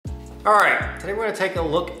All right, today we're going to take a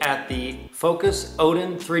look at the Fokoos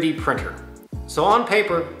Odin 3D printer. So on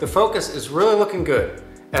paper, the Fokoos is really looking good.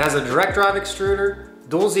 It has a direct drive extruder,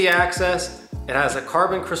 dual Z-axis, it has a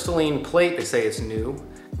carbon crystalline plate, they say it's new.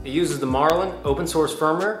 It uses the Marlin open source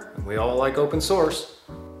firmware, and we all like open source.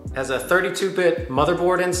 It has a 32-bit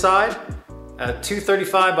motherboard inside, a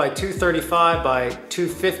 235 by 235 by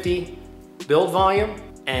 250 build volume,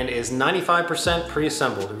 and is 95%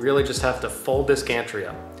 pre-assembled. You really just have to fold this gantry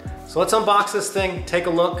up. So let's unbox this thing, take a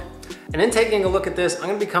look. And in taking a look at this, I'm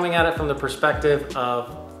gonna be coming at it from the perspective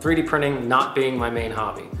of 3D printing not being my main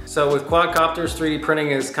hobby. So with quadcopters, 3D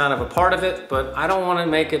printing is kind of a part of it, but I don't wanna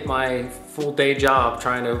make it my full day job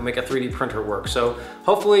trying to make a 3D printer work. So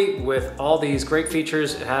hopefully with all these great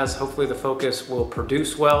features it has, hopefully the Fokoos will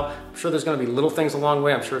produce well. I'm sure there's gonna be little things along the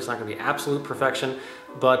way. I'm sure it's not gonna be absolute perfection,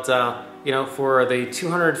 but you know, for the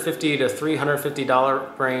 $250 to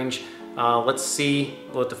 $350 range, let's see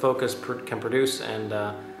what the Fokoos can produce and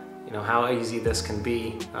you know, how easy this can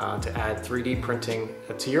be to add 3D printing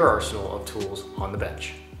to your arsenal of tools on the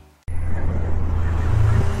bench.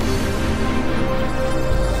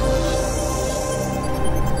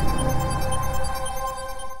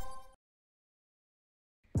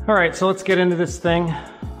 All right, so let's get into this thing.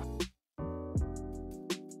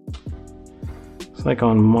 It's like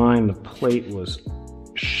on mine, the plate was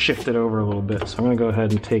shifted over a little bit, so I'm gonna go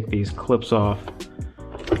ahead and take these clips off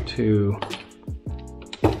so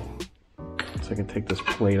I can take this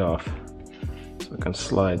plate off so it can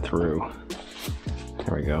slide through.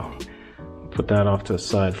 There we go. Put that off to the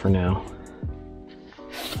side for now.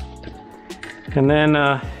 And then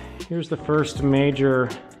here's the first major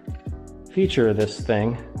feature of this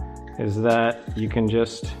thing, is that you can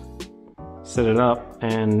just set it up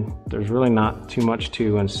and there's really not too much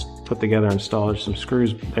to put together and install. There's some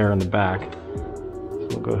screws there in the back. So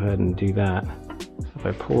we'll go ahead and do that. So if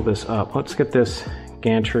I pull this up, let's get this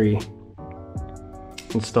gantry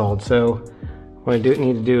installed. So what I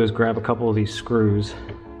need to do is grab a couple of these screws.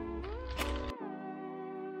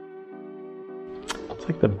 It's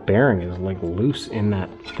like the bearing is like loose in that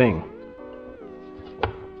thing.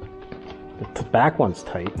 The back one's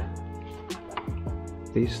tight.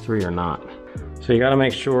 These three are not. So you got to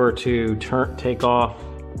make sure to take off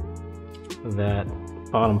that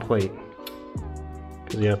bottom plate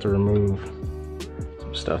because you have to remove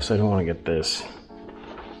some stuff. So I don't want to get this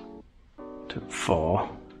to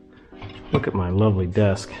fall. Look at my lovely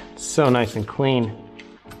desk. It's so nice and clean.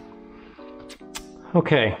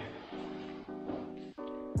 Okay.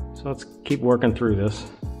 So let's keep working through this.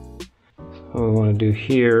 What we want to do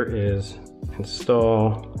here is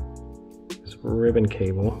install this ribbon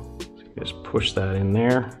cable. Just push that in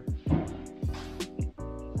there.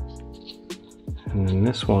 And then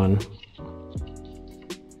this one,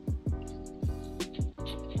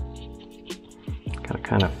 gotta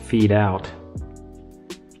kind of feed out.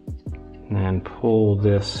 And then pull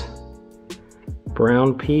this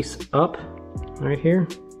brown piece up right here.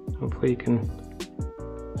 Hopefully you can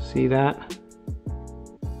see that.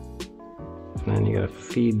 And then you gotta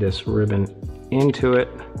feed this ribbon into it.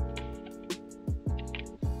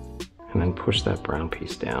 And then push that brown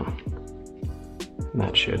piece down. And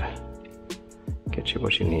that should get you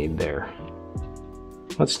what you need there.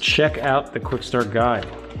 Let's check out the quick start guide.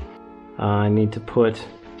 I need to put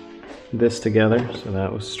this together, so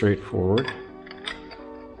that was straightforward.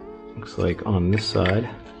 Looks like on this side,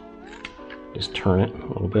 just turn it a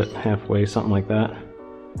little bit, halfway, something like that.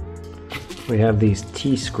 We have these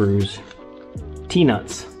T-screws,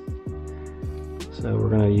 T-nuts. So we're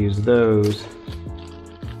gonna use those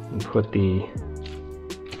and put the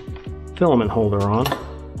filament holder on.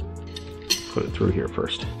 Put it through here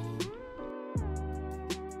first.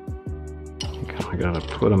 You kind of gotta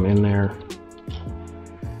put them in there.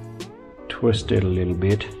 Twist it a little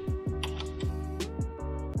bit.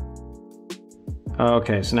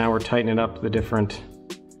 Okay, so now we're tightening up the different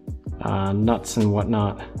nuts and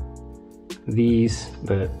whatnot. These,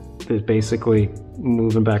 they're basically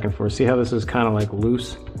moving back and forth. See how this is kind of like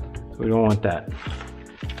loose? So we don't want that.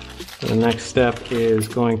 So the next step is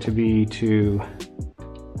going to be to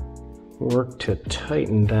work to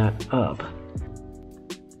tighten that up.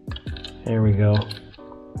 There we go.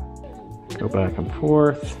 Go back and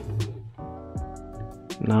forth.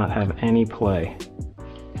 Not have any play.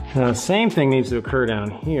 Now the same thing needs to occur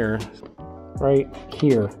down here, right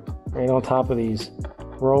here, right on top of these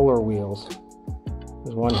roller wheels.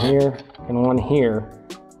 There's one here and one here.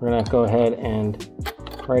 We're gonna go ahead and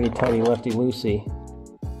righty-tighty, lefty-loosey.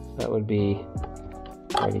 That would be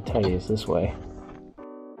righty-tighty is this way.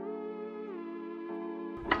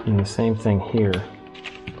 And the same thing here.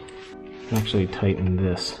 Actually tighten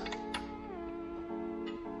this.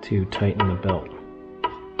 to tighten the belt.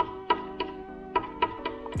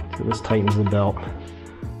 So this tightens the belt.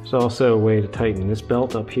 There's also a way to tighten this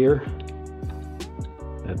belt up here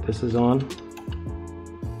that this is on.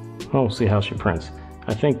 Oh, we'll see how she prints.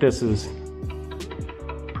 I think this is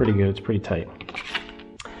pretty good, it's pretty tight.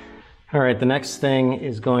 All right, the next thing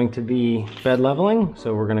is going to be bed leveling.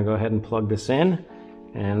 So we're gonna go ahead and plug this in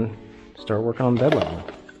and start working on bed leveling.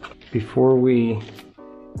 Before we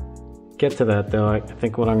get to that though, I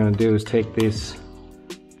think what I'm gonna do is take this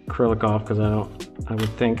acrylic off because I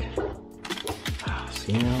would think,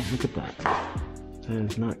 see now, look at that.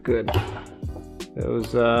 That is not good.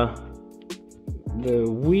 Those, the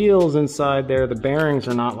wheels inside there, the bearings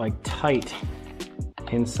are not like tight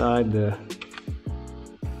inside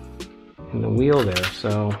in the wheel there,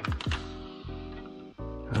 so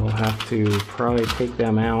I will have to probably take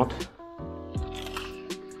them out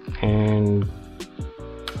and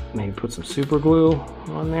maybe put some super glue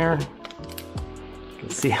on there. You can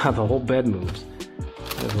see how the whole bed moves.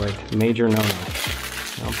 It's like major no-no.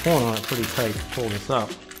 I'm pulling on it pretty tight to pull this up,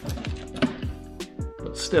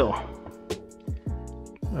 but still,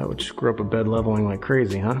 that would screw up a bed leveling like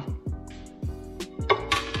crazy, huh?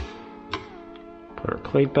 Put our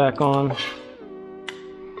plate back on.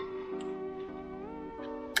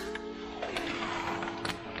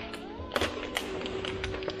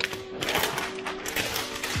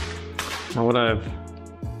 Now what I've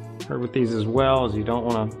heard with these as well is you don't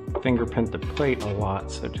want to finger pin the plate a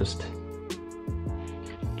lot, so just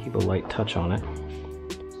keep a light touch on it.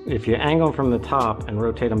 If you angle them from the top and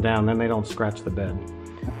rotate them down, then they don't scratch the bed.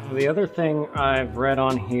 The other thing I've read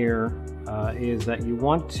on here is that you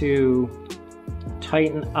want to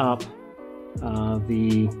tighten up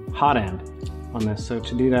the hot end on this. So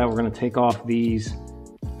to do that, we're going to take off this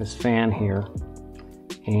fan here,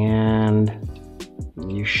 and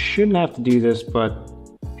you shouldn't have to do this, but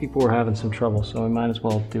people were having some trouble, so we might as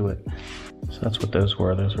well do it. So that's what those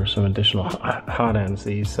were. Those were some additional hot ends.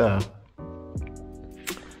 These were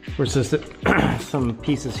just some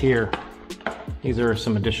pieces here. These are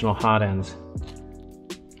some additional hot ends.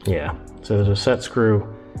 Yeah, so there's a set screw.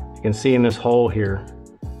 You can see in this hole here,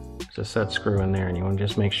 there's a set screw in there, and you want to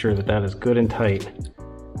just make sure that that is good and tight.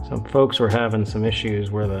 Some folks were having some issues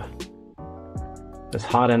where this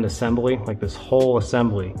hot end assembly, like this whole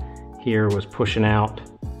assembly here, was pushing out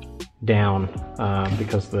down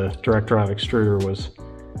because the direct drive extruder was,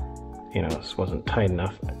 you know, this wasn't tight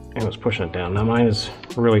enough and it was pushing it down. Now mine is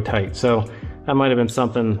really tight, so that might have been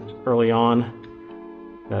something early on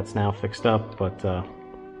that's now fixed up, but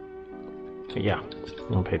yeah,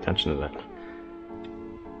 don't pay attention to that.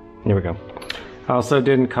 Here we go. I also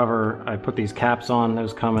didn't cover, I put these caps on,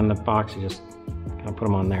 those come in the box, you just kind of put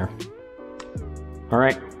them on there. All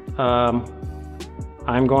right,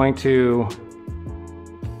 I'm going to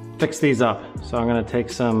fix these up. So I'm gonna take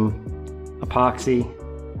some epoxy,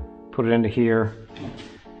 put it into here,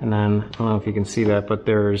 and then, I don't know if you can see that, but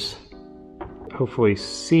there's hopefully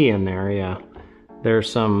C in there, yeah.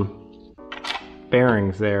 There's some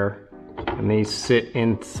bearings there, and these sit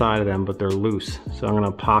inside of them, but they're loose. So I'm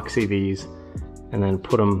gonna epoxy these and then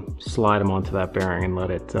slide them onto that bearing and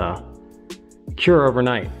let it cure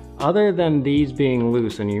overnight. Other than these being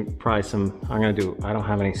loose, and you probably I don't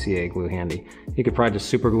have any CA glue handy. You could probably just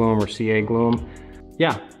super glue them or CA glue them.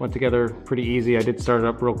 Yeah, went together pretty easy. I did start it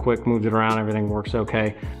up real quick, moved it around, everything works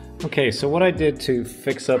okay. Okay, so what I did to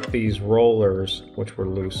fix up these rollers, which were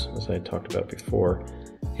loose, as I talked about before,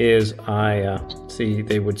 is see,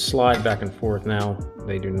 they would slide back and forth. Now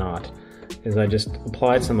they do not. Is I just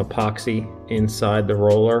applied some epoxy inside the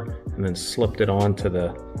roller and then slipped it onto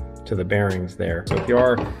the bearings there. So if you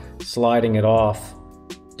are sliding it off,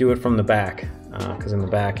 do it from the back, because in the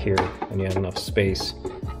back here, when you have enough space,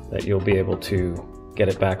 that you'll be able to get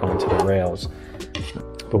it back onto the rails.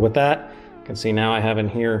 But with that, you can see now I have in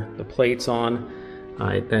here the plates on.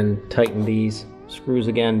 I then tighten these screws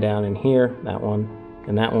again down in here, that one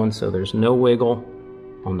and that one, so there's no wiggle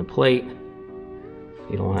on the plate.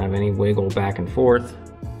 You don't have any wiggle back and forth.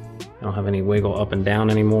 I don't have any wiggle up and down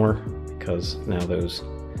anymore because now those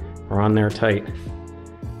are on there tight.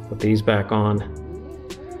 Put these back on. I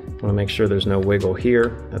want to make sure there's no wiggle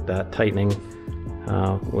here, that tightening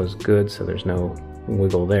was good, so there's no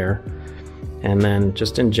wiggle there. And then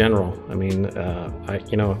just in general, I mean,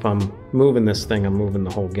 you know, if I'm moving this thing, I'm moving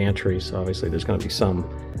the whole gantry, so obviously there's going to be some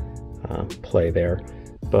play there,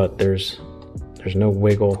 but there's no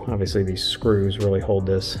wiggle. Obviously these screws really hold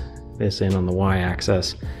this in on the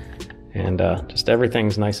y-axis, and just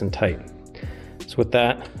everything's nice and tight. So with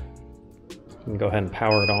that, you can go ahead and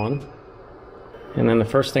power it on. And then the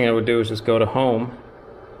first thing I would do is just go to home.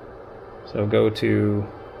 So go to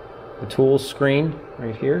the tools screen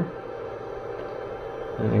right here,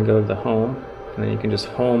 and then go to the home, and then you can just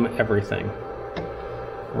home everything.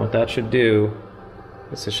 And what that should do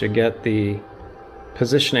is it should get the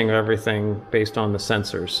positioning of everything based on the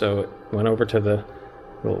sensors. So it went over to the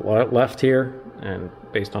left here, and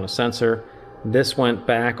based on a sensor, this went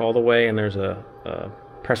back all the way, and there's a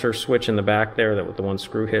pressure switch in the back there that with the one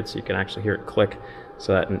screw hits, you can actually hear it click,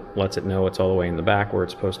 so that lets it know it's all the way in the back where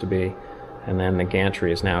it's supposed to be. And then the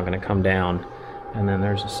gantry is now going to come down, and then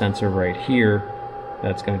there's a sensor right here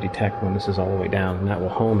that's going to detect when this is all the way down, and that will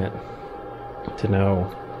home it to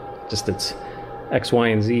know just its X, Y,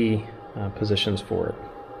 and Z positions for it.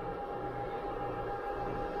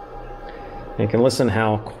 And you can listen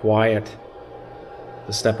how quiet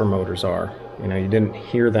the stepper motors are. You know, you didn't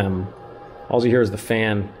hear them. All you hear is the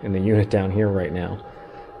fan in the unit down here right now.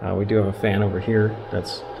 We do have a fan over here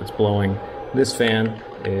that's blowing. This fan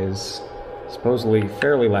is supposedly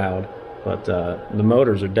fairly loud, but the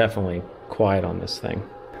motors are definitely quiet on this thing.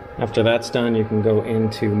 After that's done, you can go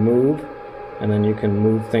into move, and then you can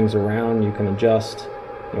move things around. You can adjust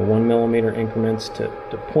 1 millimeter increments to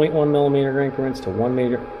 0.1 millimeter increments, to 1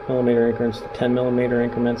 millimeter increments, to 10 millimeter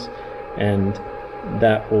increments, and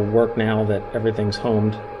that will work now that everything's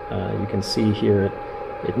homed. You can see here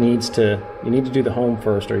you need to do the home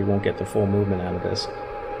first, or you won't get the full movement out of this.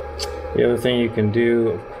 The other thing you can do,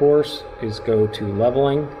 of course, is go to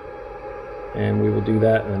leveling, and we will do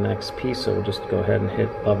that in the next piece. So we'll just go ahead and hit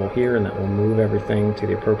level here, and that will move everything to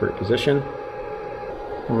the appropriate position.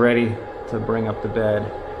 We're ready to bring up the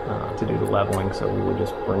bed to do the leveling, so we would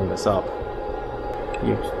just bring this up.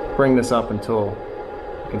 You bring this up until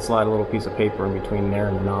you can slide a little piece of paper in between there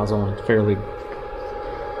and the nozzle, and it fairly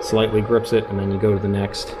slightly grips it, and then you go to the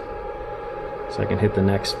next. So I can hit the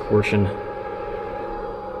next portion,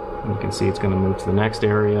 and you can see it's going to move to the next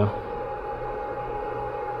area.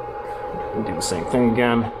 And do the same thing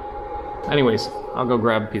again. Anyways, I'll go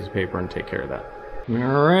grab a piece of paper and take care of that.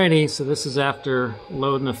 Alrighty, so this is after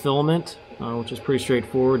loading the filament, which is pretty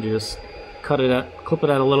straightforward. You just clip it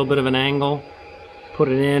at a little bit of an angle, put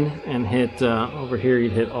it in, and hit over here.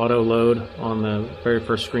 You'd hit auto load on the very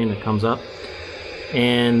first screen that comes up,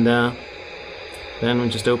 and then we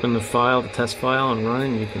just open the file, the test file, and run it,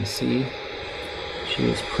 and you can see she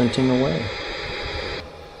is printing away.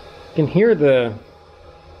 You can hear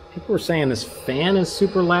people were saying this fan is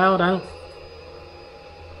super loud.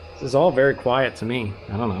 This is all very quiet to me.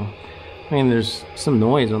 I don't know. I mean, there's some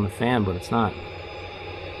noise on the fan, but it's not.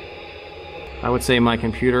 I would say my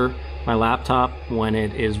computer, my laptop, when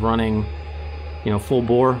it is running, full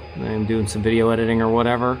bore, and doing some video editing or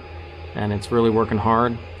whatever, and it's really working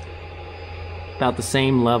hard, about the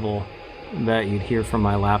same level that you'd hear from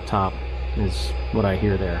my laptop is what I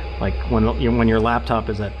hear there. Like when your laptop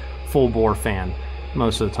is at full bore fan.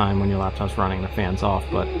 Most of the time when your laptop's running, the fan's off,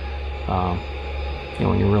 but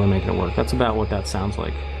when you're really making it work, that's about what that sounds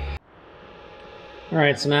like.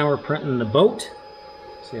 Alright, so now we're printing the boat.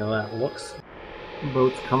 See how that looks. The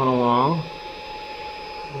boat's coming along.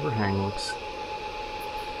 Overhang looks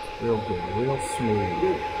real good, real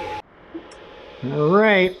smooth.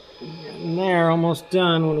 Alright, getting there, almost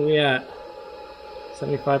done. What are we at?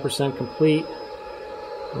 75% complete.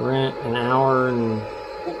 We're at an hour and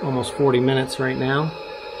almost 40 minutes right now.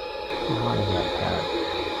 How hot is that pad?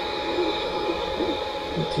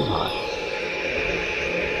 Not too hot.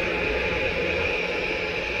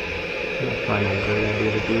 That's probably not a great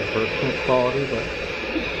idea to do for print quality, but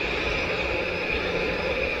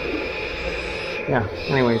yeah,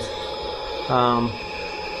 anyways.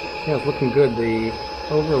 Yeah, it's looking good. The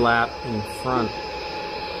overlap in front,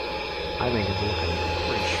 I think, is looking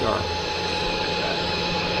pretty sharp.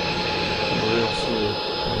 Real smooth.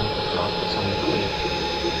 I'm going to drop this on the plate.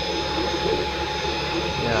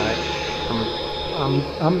 Yeah,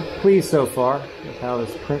 I'm pleased so far with how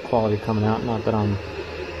this print quality coming out. Not that I'm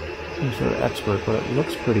some sort of expert, but it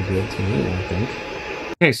looks pretty good to me, I think.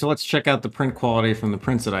 Okay, so let's check out the print quality from the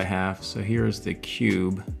prints that I have. So here's the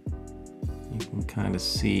cube. You can kind of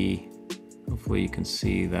see, hopefully you can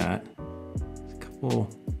see that. There's a couple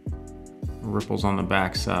ripples on the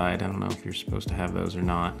back side. I don't know if you're supposed to have those or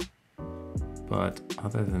not. But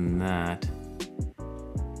other than that,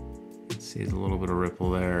 you can see there's a little bit of ripple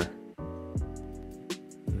there.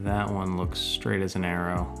 That one looks straight as an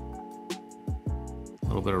arrow. A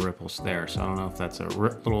little bit of ripples there, so I don't know if that's a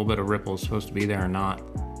little bit of ripple is supposed to be there or not.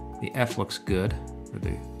 The F looks good for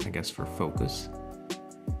I guess for focus.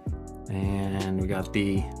 And we got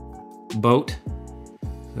the boat.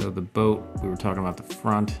 So the boat, we were talking about the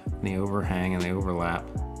front, and the overhang and the overlap.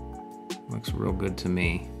 Looks real good to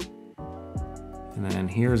me. And And then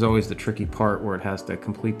here's always the tricky part where it has to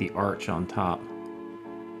complete the arch on top.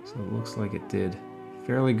 So it looks like it did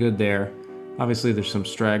fairly good there. Obviously there's some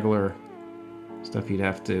straggler stuff you'd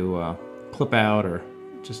have to clip out or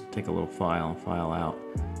just take a little file out,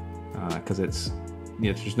 because it's,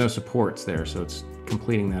 there's no supports there, so it's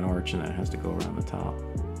completing that arch and that has to go around the top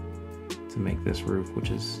to make this roof,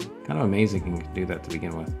 which is kind of amazing you can do that to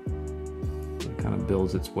begin with. So it kind of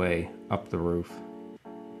builds its way up the roof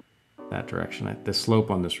that direction. The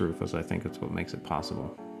slope on this roof is, I think, it's what makes it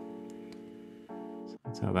possible. So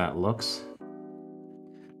that's how that looks.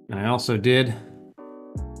 And I also did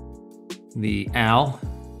the owl.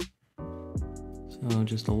 So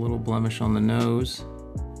just a little blemish on the nose.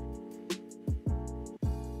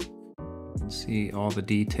 You can see all the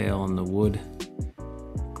detail in the wood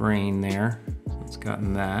grain there. So it's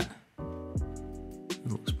gotten that.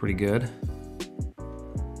 It looks pretty good.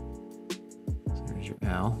 So there's your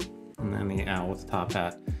owl. And then the owl with the top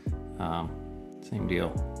hat. Same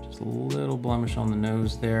deal. Just a little blemish on the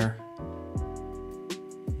nose there.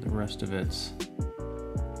 The rest of it's,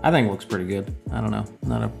 I think, looks pretty good. I don't know. I'm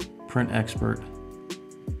not a print expert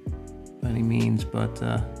by any means, but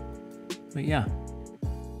yeah.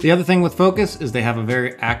 The other thing with Fokoos is they have a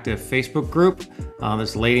very active Facebook group.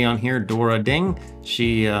 This lady on here, Dora Ding,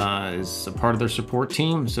 she is a part of their support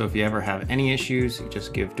team. So if you ever have any issues, you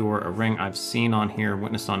just give Dora a ring. I've seen on here,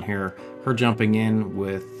 witnessed on here, her jumping in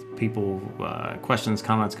with people, questions,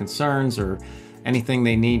 comments, concerns, or anything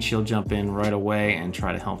they need. She'll jump in right away and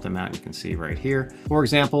try to help them out. You can see right here. For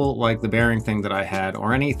example, like the bearing thing that I had,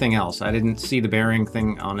 or anything else. I didn't see the bearing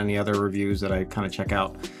thing on any other reviews that I kind of check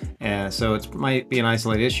out. So it might be an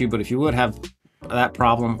isolated issue, but if you would have that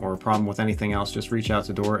problem or a problem with anything else, just reach out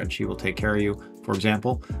to Dora and she will take care of you. For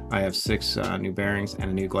example, I have 6 new bearings and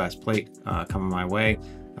a new glass plate coming my way.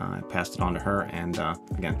 I passed it on to her, and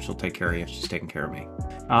again, she'll take care of you. She's taking care of me.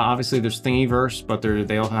 Obviously, there's Thingiverse, but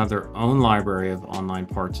they all have their own library of online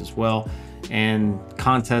parts as well, and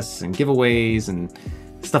contests and giveaways and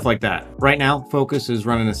stuff like that. Right now, Fokoos is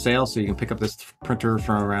running a sale, so you can pick up this printer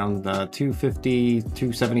for around $250,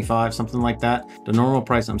 $275, something like that. The normal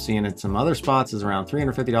price I'm seeing at some other spots is around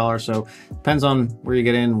 $350, so depends on where you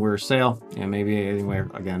get in, where sale, and maybe anywhere,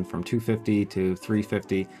 again, from $250 to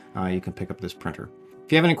 $350, you can pick up this printer.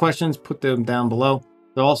 If you have any questions, put them down below.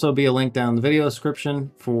 There'll also be a link down in the video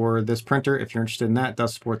description for this printer if you're interested in that. It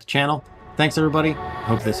does support the channel. Thanks, everybody.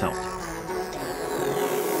 Hope this helped.